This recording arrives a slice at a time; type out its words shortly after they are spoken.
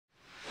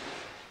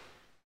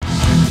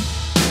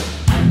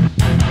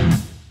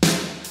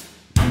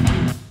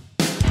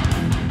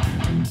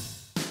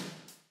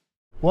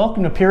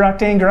Welcome to Pure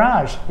Octane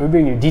Garage. We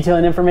bring you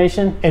detailing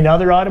information and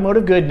other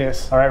automotive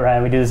goodness. All right,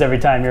 Ryan, we do this every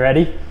time. You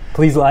ready?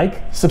 Please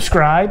like,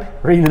 subscribe,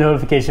 ring the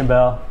notification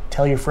bell,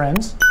 tell your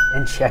friends,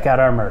 and check out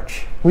our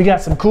merch. We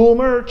got some cool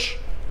merch.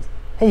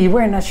 Hey, you're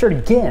wearing that shirt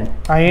again.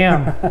 I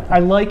am. I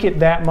like it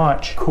that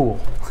much. Cool.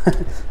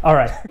 All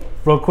right,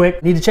 real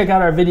quick, need to check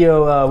out our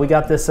video. We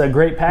got this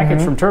great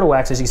package from Turtle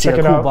Wax. As you can see,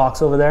 a cool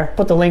box over there.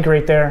 Put the link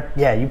right there.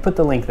 Yeah, you put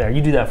the link there. You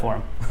do that for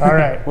him. All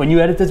right. When you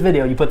edit this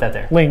video, you put that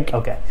there. Link.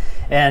 Okay.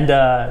 And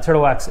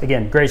Turtle Wax,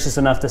 again, gracious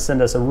enough to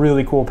send us a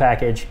really cool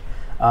package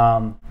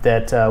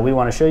that we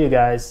want to show you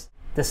guys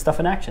this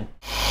stuff in action.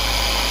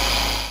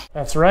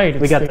 That's right.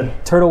 We got the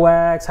Turtle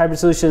Wax, Hybrid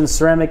Solutions,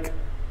 ceramic,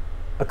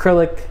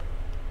 acrylic,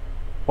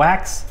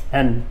 wax,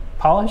 and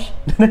polish.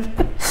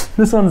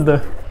 This one's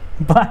the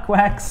black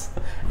wax.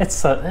 It's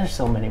there's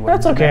so many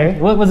words. That's okay.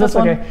 What was this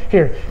one? Okay.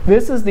 Here,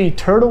 this is the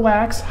Turtle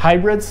Wax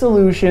Hybrid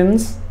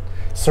Solutions,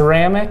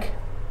 ceramic,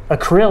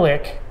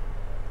 acrylic,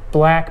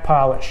 black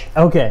polish.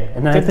 Okay.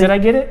 And then did I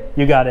get it?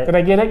 You got it. Did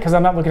I get it? Because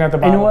I'm not looking at the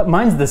bottom. You know what?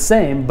 Mine's the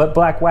same, but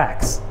black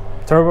wax.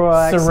 Turtle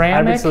Wax,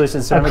 ceramic, Hybrid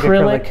Solutions, ceramic,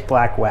 acrylic,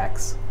 black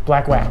wax.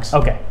 Black wax.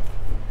 Okay.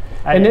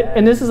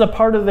 And this is a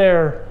part of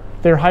their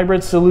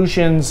Hybrid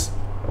Solutions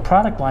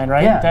product line,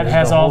 right? Yeah, that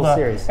has all the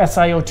series.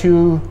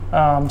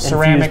 SiO2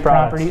 ceramic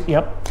properties.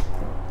 Yep.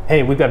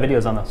 Hey, we've got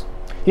videos on those.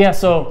 Yeah,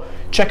 so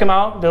check them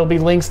out. There'll be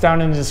links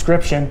down in the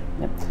description.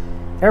 Yep.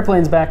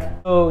 Airplane's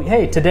back. So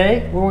hey,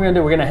 today what we're gonna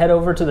do, we're gonna head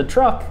over to the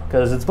truck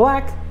because it's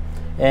black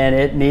and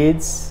it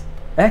needs,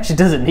 actually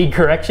doesn't need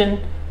correction,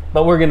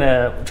 but we're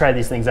gonna try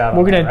these things out.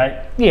 We're gonna,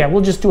 right? Yeah,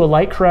 we'll just do a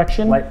light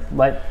correction.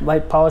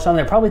 Light polish on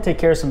there. Probably take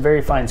care of some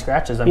very fine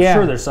scratches. I'm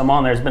sure there's some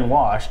on there. It's been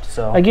washed.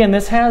 So again,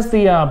 this has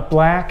the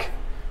black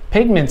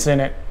pigments in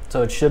it,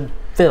 so it should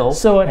fill.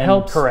 So it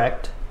helps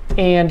correct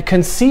and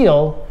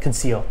conceal.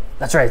 Conceal.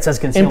 That's right. It says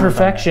conceal.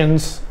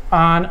 Imperfections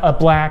on a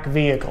black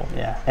vehicle.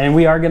 Yeah, and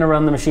we are going to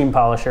run the machine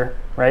polisher,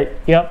 right?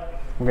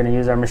 Yep. We're going to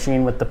use our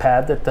machine with the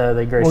pad that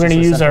they graciously We're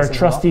going to use our sent us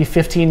trusty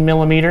 15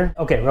 millimeter.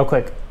 Okay, real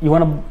quick. You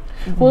want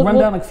to run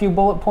down a few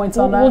bullet points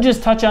on that? We'll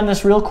just touch on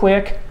this real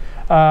quick,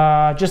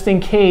 just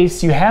in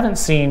case you haven't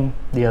seen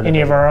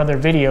any of our other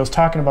videos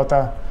talking about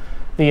the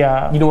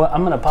you know what?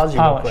 I'm going to pause you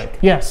real quick.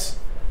 Yes.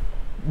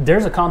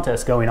 There's a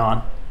contest going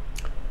on.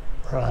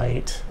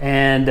 Right.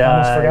 And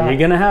you're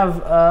going to have,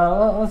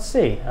 let's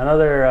see,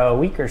 another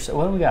week or so.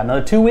 What do we got?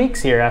 Another 2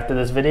 weeks here after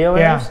this video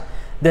airs.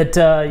 That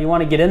you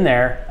want to get in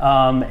there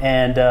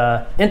and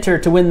enter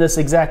to win this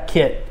exact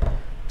kit.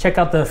 Check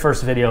out the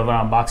first video of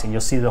our unboxing.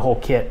 You'll see the whole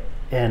kit.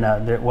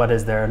 And what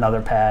is there?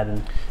 Another pad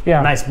and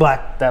nice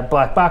black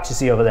box you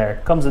see over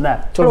there comes in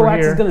that. Turtle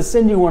Wax is going to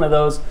send you one of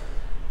those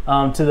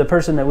to the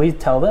person that we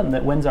tell them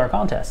that wins our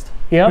contest.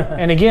 Yep.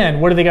 And again,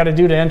 what do they got to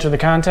do to enter the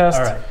contest?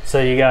 All right.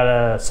 So you got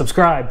to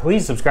subscribe.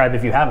 Please subscribe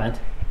if you haven't.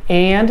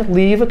 And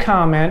leave a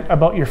comment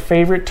about your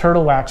favorite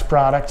Turtle Wax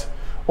product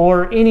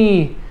or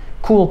any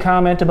cool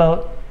comment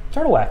about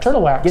Turtle Wax.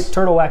 Turtle Wax. Get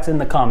Turtle Wax in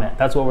the comment.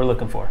 That's what we're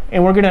looking for.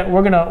 And we're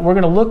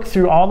gonna look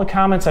through all the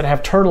comments that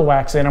have Turtle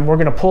Wax in them. We're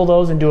gonna pull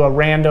those and do a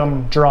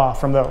random draw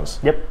from those.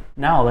 Yep.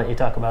 Now I'll let you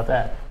talk about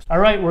that. All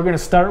right. We're gonna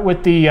start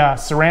with the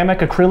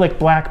ceramic acrylic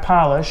black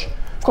polish.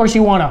 Of course,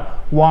 you want to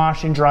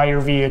wash and dry your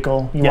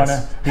vehicle. You want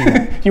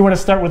to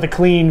start with a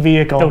clean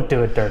vehicle. Don't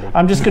do it dirty.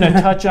 I'm just going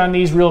to touch on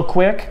these real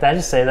quick. Did I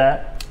just say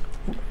that?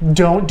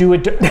 Don't do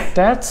it.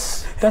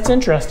 That's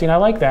interesting. I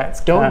like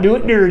that. Don't do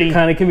it dirty.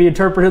 Kind of can be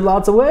interpreted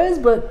lots of ways,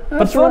 but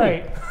that's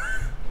right.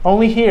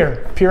 Only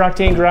here, Pure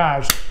Octane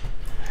Garage.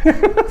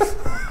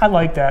 I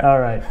like that. All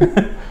right.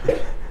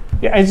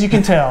 Yeah, as you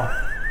can tell,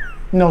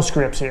 no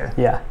scripts here.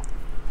 Yeah.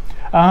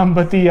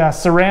 But the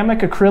ceramic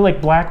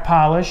acrylic black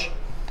polish.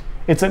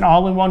 It's an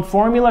all-in-one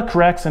formula,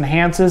 corrects,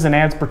 enhances, and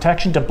adds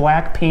protection to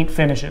black paint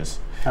finishes.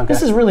 Okay.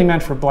 This is really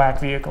meant for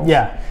black vehicles.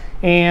 Yeah.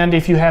 And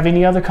if you have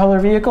any other color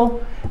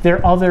vehicle, there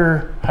are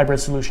other Hybrid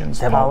Solutions.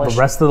 The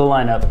rest of the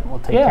lineup will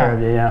take care of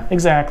you, yeah.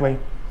 Exactly.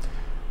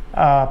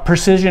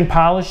 Precision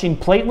polishing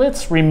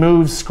platelets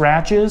removes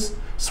scratches,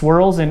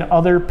 swirls, and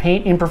other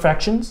paint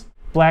imperfections.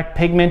 Black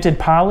pigmented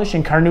polish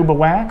and carnauba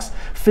wax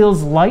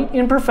fills light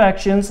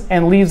imperfections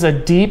and leaves a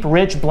deep,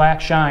 rich black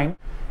shine.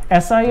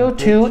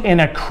 SiO2 in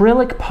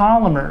acrylic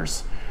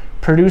polymers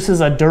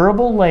produces a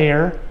durable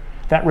layer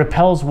that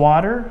repels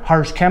water,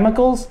 harsh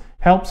chemicals,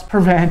 helps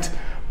prevent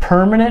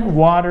permanent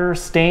water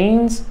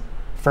stains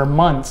for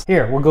months.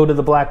 Here, we'll go to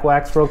the black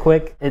wax real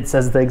quick. It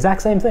says the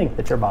exact same thing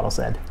that your bottle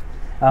said.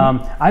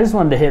 I just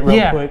wanted to hit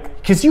real quick.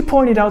 Because you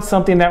pointed out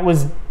something that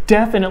was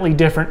definitely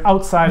different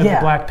outside of the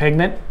black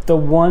pigment. The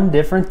one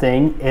different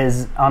thing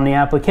is on the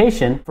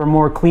application, for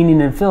more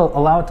cleaning and fill,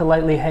 allow it to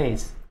lightly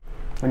haze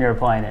when you're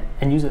applying it,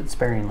 and use it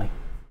sparingly.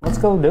 Let's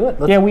go do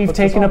it. We've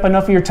taken up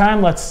enough of your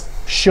time. Let's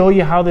show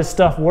you how this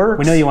stuff works.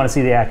 We know you want to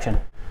see the action.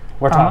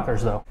 We're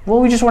talkers, though. Well,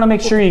 we just want to make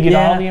sure you get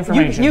all the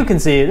information. You can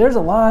see it. There's a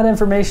lot of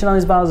information on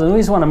these bottles, and we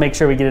just want to make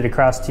sure we get it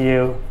across to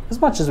you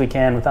as much as we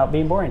can without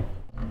being boring.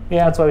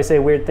 Yeah, that's why we say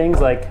weird things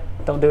like,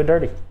 don't do it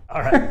dirty.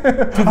 All right.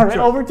 All right,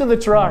 over to the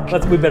truck.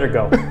 We better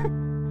go.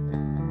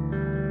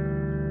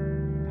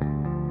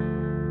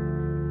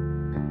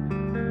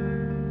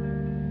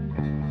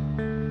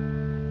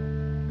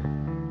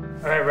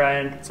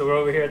 And so we're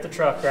over here at the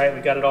truck, right?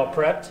 We got it all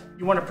prepped.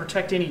 You want to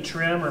protect any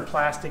trim or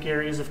plastic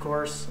areas, of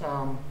course,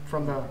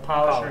 from the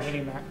polish or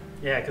hitting that.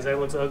 Yeah, because that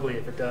looks ugly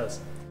if it does.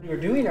 When we're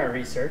doing our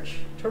research,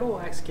 Turtle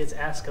Wax gets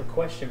asked a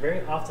question very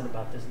often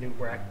about this new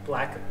black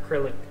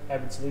acrylic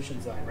hybrid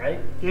solutions line, right?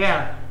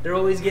 Yeah. They're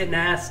always getting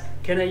asked,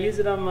 can I use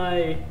it on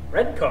my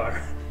red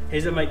car?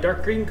 Is it my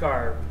dark green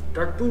car,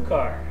 dark blue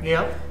car?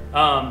 Yep.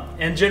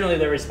 And generally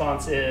their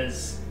response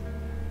is,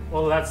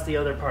 well, that's the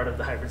other part of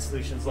the hybrid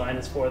solutions line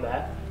is for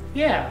that.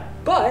 Yeah.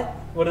 But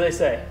what do they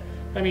say?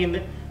 I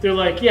mean, they're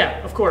like,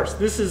 yeah, of course,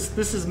 this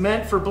is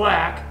meant for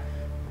black,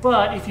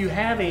 but if you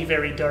have a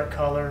very dark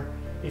color,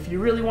 if you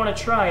really want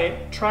to try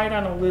it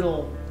on a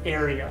little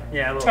area.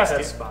 Yeah, a little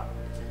test spot.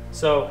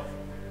 So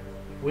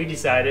we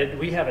decided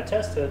we have a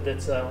test hood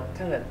that's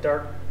kind of that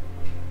dark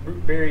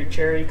berry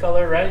cherry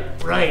color, right?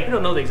 Right. We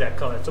don't know the exact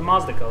color. It's a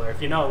Mazda color.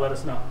 If you know, let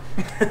us know.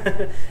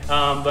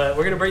 But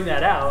we're going to bring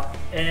that out,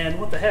 and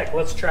what the heck,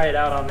 let's try it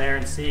out on there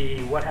and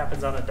see what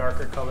happens on a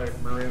darker colored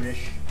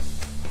maroonish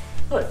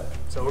hood.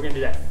 So we're going to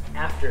do that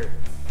after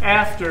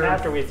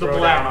we throw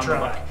it down on the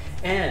black.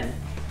 And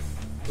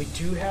we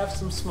do have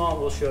some small,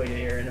 we'll show you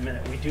here in a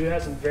minute, we do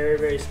have some very,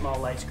 very small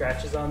light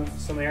scratches on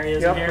some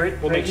areas in here.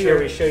 We'll make sure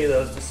we show you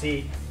those to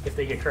see if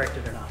they get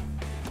corrected or not.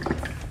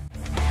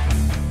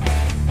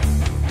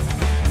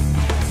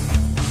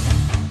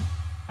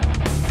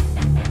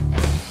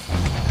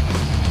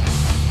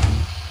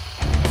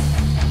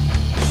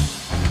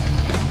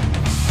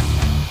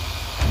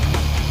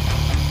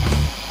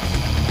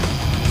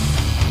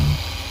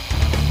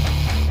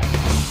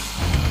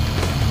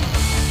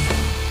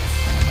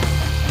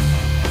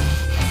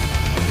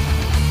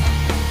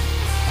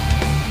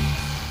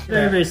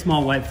 Very, very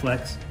small white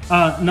flecks.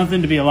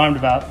 Nothing to be alarmed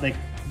about. They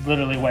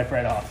literally wipe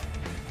right off.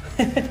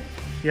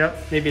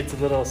 Yep. Maybe it's a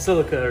little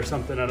silica or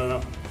something, I don't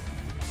know.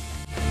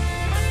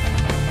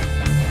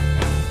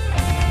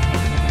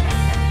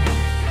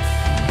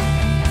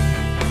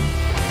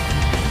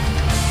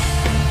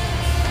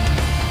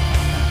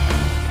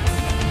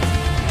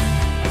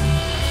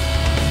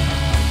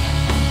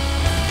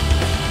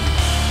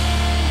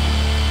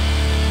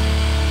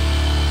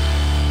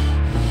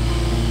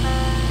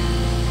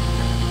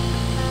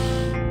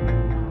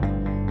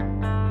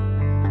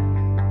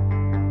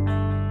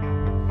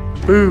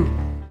 Boom.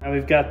 Now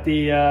we've got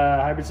the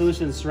Hybrid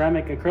Solutions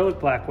ceramic acrylic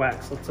black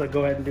wax. Let's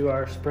go ahead and do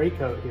our spray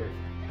coat here.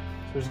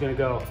 So we're just gonna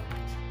go.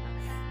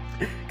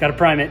 Gotta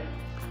prime it.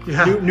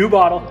 Yeah. New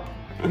bottle.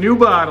 New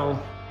bottle.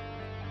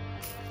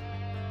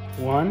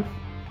 1,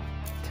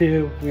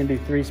 2. We're gonna do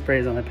 3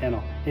 sprays on the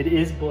panel. It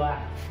is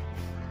black.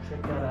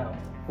 Check that out.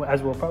 Well,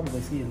 as we'll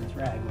probably see in this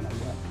rag when I'm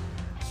wet.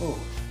 Oh,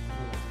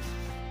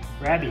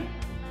 grabby.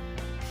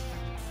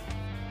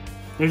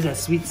 There's that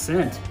sweet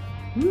scent.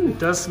 Ooh, it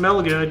does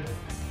smell good.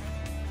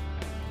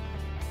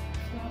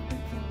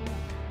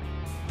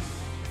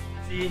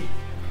 See,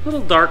 a little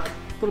dark,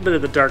 a little bit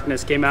of the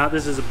darkness came out.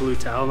 This is a blue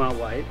towel, not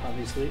white,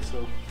 obviously.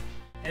 So,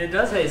 and it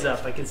does haze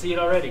up. I can see it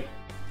already.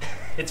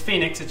 It's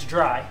Phoenix. It's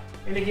dry.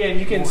 And again,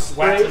 you can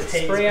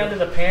spray onto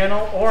the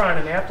panel or on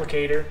an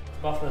applicator.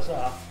 Buff this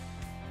off.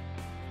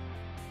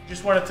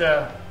 Just wanted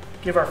to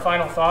give our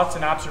final thoughts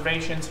and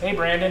observations. Hey,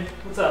 Brandon.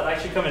 What's up? I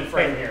should come in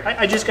frame here.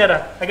 I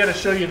gotta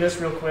show you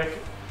this real quick.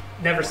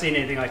 Never seen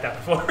anything like that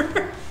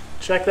before.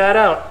 Check that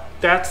out.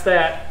 That's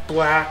that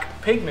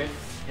black pigment,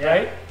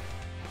 right?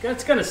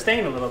 It's gonna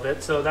stain a little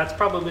bit, so that's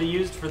probably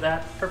used for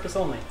that purpose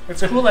only.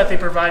 It's cool that they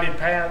provided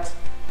pads.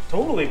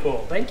 Totally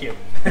cool, thank you.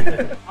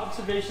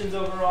 Observations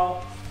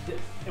overall,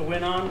 it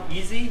went on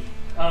easy.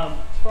 As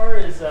far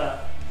as,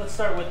 let's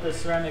start with the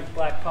ceramic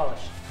black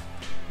polish.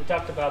 We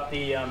talked about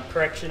the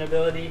correction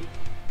ability.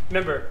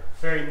 Remember,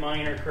 very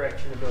minor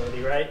correction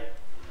ability, right?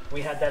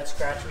 We had that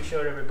scratch we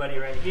showed everybody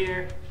right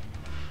here.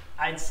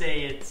 I'd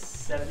say it's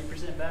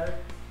 70% better.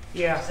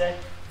 Yeah.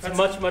 It's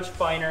much, much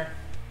finer.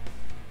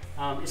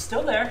 It's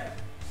still there,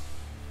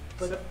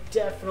 but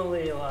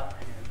definitely a lot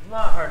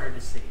harder to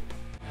see.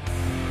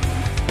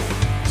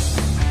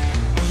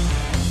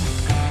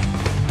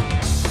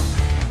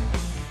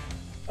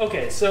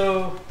 Okay,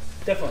 so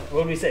definitely,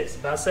 what would we say? It's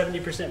about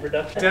 70%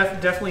 reduction?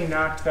 Definitely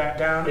knocked that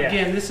down. Yeah.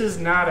 Again, this is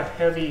not a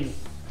heavy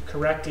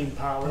correcting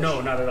polish.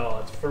 No, not at all.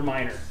 It's for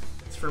minor.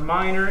 It's for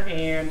minor,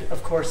 and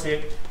of course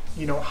it,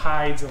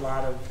 hides a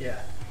lot of the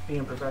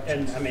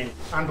imperfections. And I mean,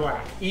 on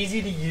black.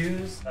 Easy to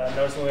use.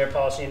 Notice when we were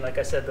polishing, like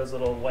I said, those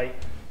little white.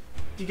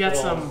 You got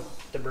some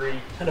debris.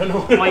 I don't know.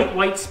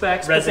 white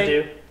specks.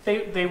 Residue.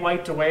 They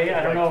wiped away.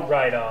 I don't know.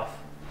 Right off.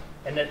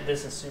 And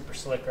this is super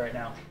slick right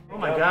now. Oh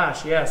my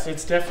gosh! Yes,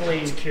 it's definitely.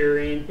 It's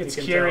curing. It's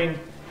curing.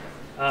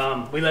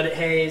 We let it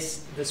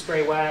haze the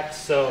spray wax,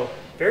 so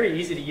very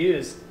easy to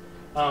use.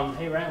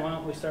 Hey Ryan, why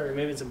don't we start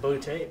removing some blue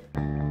tape?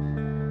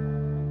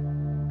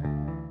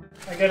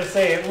 I gotta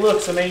say, it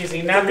looks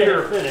amazing. Not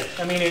bitter finish.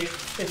 I mean,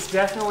 it's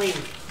definitely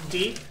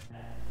deep.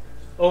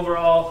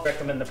 Overall,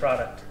 recommend the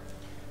product.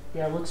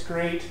 Yeah, it looks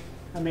great.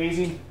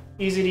 Amazing.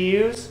 Easy to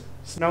use.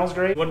 Smells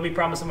great. What did we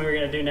promise them we were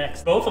gonna do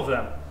next? Both of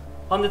them.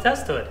 on the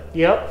test hood.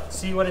 Yep.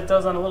 See what it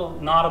does on a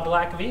little, not a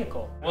black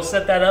vehicle. We'll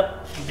set that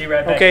up and be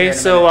right back. Okay,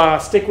 so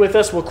stick with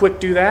us. We'll quick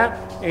do that,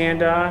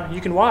 and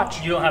you can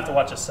watch. You don't have to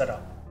watch us set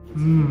up.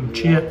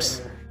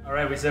 Chips. All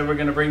right, we said we're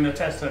gonna bring the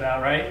test hood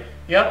out, right?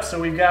 Yep, so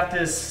we've got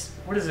this,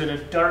 what is it, a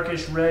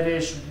darkish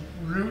reddish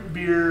root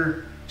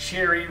beer.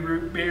 Cherry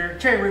root beer,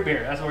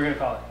 that's what we're gonna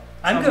call it.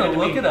 I'm gonna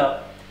look it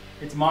up.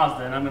 It's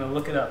Mazda, and I'm gonna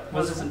look it up.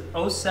 What is it,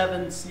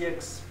 07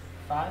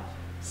 CX-5?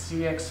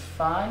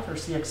 CX-5 or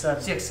CX-7?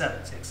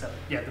 CX-7.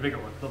 Yeah, the bigger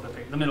one, a little bit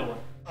bigger, the middle one.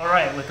 All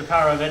right, with the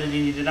power of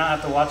editing, you did not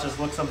have to watch us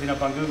look something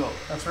up on Google.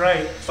 That's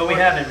right. But we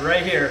have it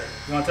right here.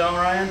 You wanna tell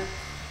them, Ryan?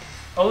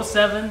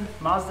 07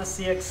 Mazda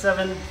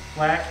CX-7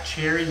 black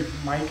cherry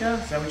mica.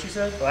 Is that what you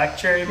said? Black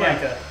cherry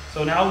mica.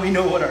 So now we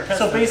know what our test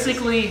So is.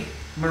 basically,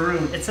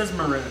 maroon. It says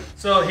maroon.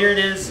 So here it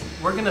is.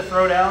 We're gonna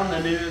throw down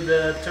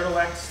the Turtle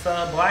Wax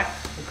black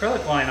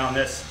acrylic line on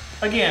this.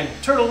 Again,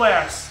 Turtle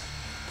Wax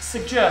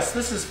suggests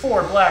this is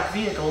for black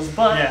vehicles,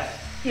 but yeah,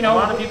 you know, a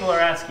lot of people are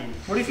asking.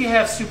 What if you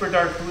have super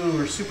dark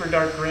blue or super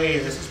dark gray?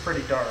 This is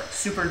pretty dark.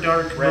 Super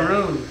dark red.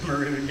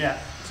 Maroon. Yeah.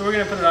 So we're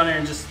gonna put it on there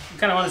and just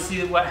kind of want to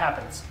see what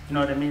happens. You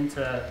know what I mean?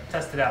 To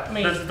test it out. I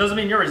mean, doesn't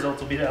mean your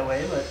results will be that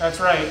way, but that's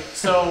right.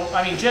 So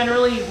I mean,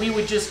 generally we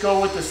would just go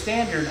with the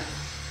standard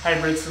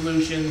hybrid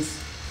solutions,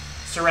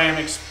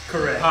 ceramics,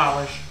 correct,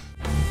 polish.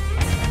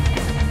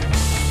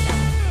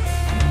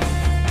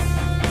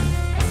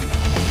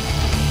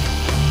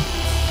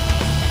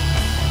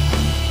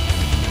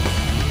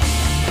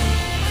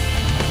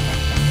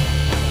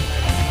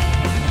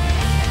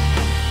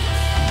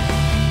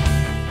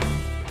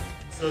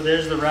 So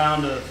there's the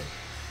round of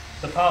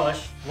the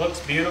polish. Looks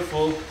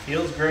beautiful,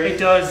 feels great. It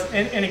does,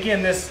 and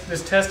again,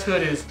 this test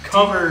hood is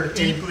covered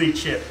deeply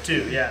chipped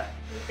too. Yeah,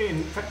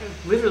 in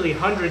literally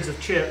hundreds of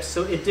chips.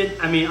 So it did.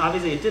 I mean,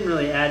 obviously, it didn't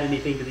really add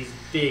anything to these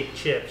big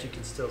chips. You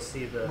can still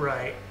see the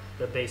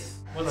the base.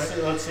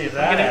 Let's see if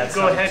that. I'm gonna adds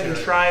go ahead and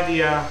it. try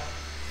the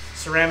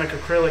ceramic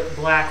acrylic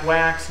black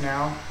wax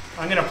now.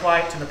 I'm gonna apply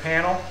it to the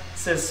panel. It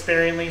says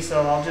sparingly,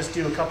 so I'll just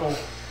do a couple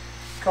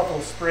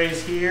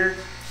sprays here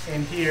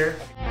and here.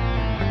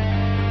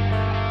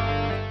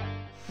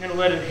 I'm gonna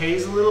let it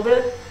haze a little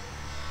bit.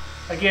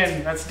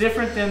 Again, that's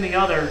different than the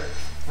other,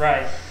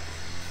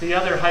 the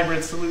other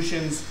hybrid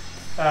solutions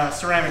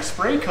ceramic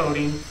spray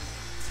coating.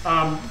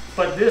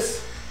 But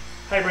this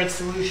hybrid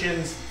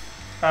solutions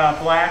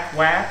black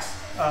wax,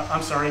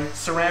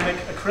 ceramic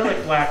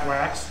acrylic black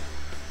wax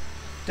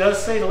does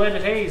say to let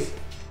it haze.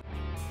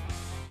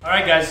 All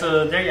right, guys.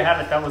 So there you have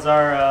it. That was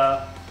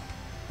our,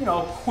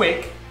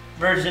 quick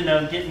version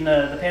of getting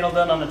the panel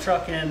done on the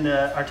truck and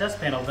our test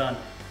panel done.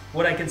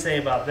 What I can say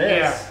about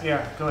this?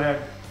 Yeah. Go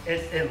ahead.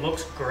 It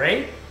looks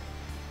great.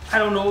 I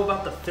don't know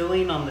about the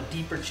filling on the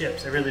deeper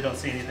chips. I really don't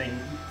see anything.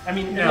 I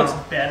mean, it looks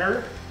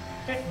better,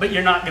 but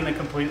you're not going to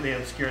completely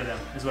obscure them,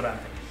 is what I'm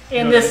thinking.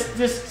 And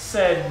this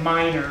said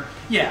minor.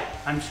 Yeah,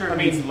 I'm sure it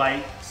means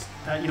light.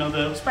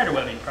 The spider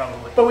webbing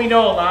probably. But we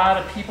know a lot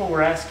of people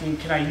were asking,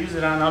 can I use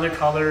it on other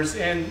colors?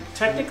 And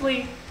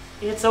technically,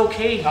 it's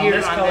okay here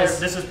this color.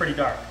 This is pretty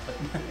dark.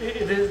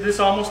 This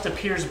almost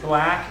appears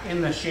black in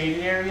the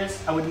shaded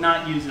areas. I would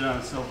not use it on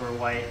a silver or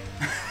white.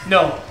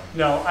 No.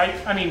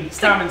 I mean, it's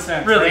common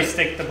sense. Really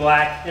stick to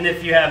black, and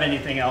if you have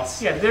anything else.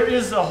 Yeah, there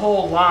is a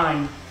whole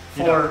line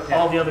for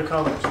all the other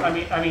colors. I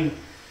mean,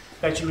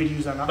 that you would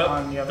use on the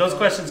other. Those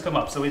questions come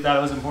up, so we thought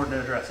it was important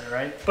to address it,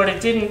 right? But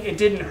it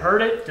didn't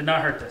hurt it. Did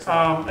not hurt this.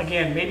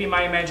 Again, maybe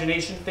my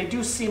imagination. They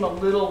do seem a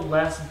little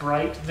less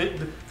bright.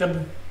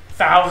 The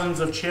thousands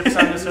of chips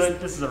on this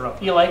hood. This is a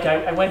rough one.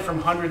 I went from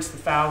hundreds to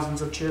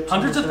thousands of chips.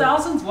 Hundreds of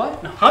thousands?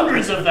 What? No,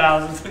 hundreds of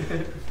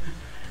thousands.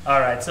 All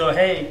right, so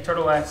hey,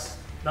 Turtle Wax,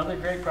 another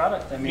great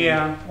product. I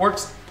mean,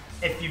 works.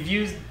 If you've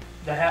used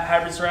the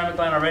hybrid ceramic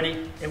line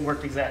already, it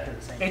worked exactly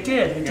the same. It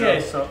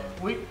did. So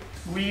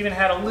we even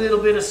had a little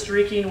bit of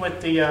streaking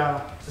with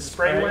the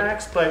spray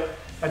wax, but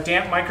a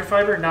damp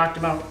microfiber knocked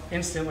them out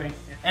instantly.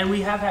 And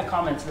we have had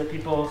comments that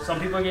some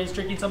people are getting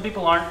streaking, some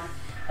people aren't.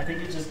 I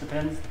think it just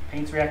depends.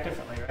 Paints react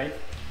differently, right?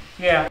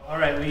 Yeah. All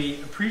right, we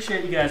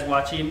appreciate you guys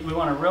watching. We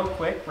want a real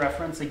quick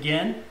reference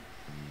again.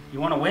 You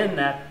want to win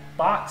that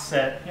box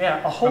set.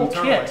 Yeah, a whole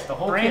kit. The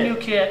whole brand new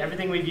kit.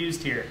 Everything we've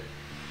used here.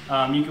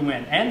 You can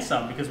win. And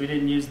some, because we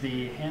didn't use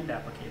the hand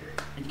applicator.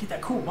 And you get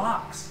that cool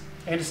box.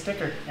 And a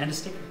sticker.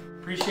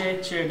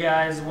 Appreciate you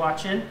guys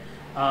watching.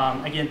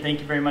 Again,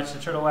 thank you very much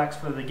to Turtle Wax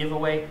for the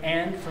giveaway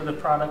and for the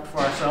product for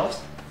ourselves.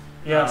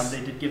 Yes. They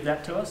did give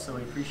that to us, so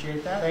we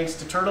appreciate that. Thanks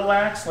to Turtle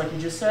Wax, like you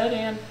just said,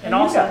 and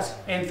also, guys.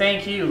 And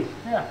thank you.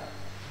 Yeah.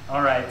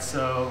 All right,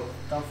 so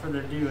without further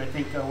ado, I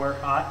think we're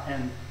hot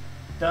and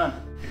done.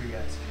 Here you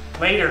guys.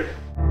 Later.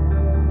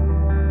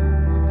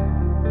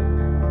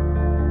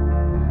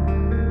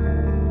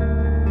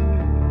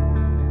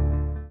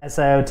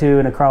 SiO2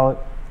 and acrylic.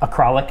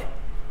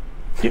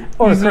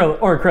 Or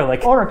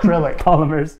acrylic. Or acrylic. Polymers.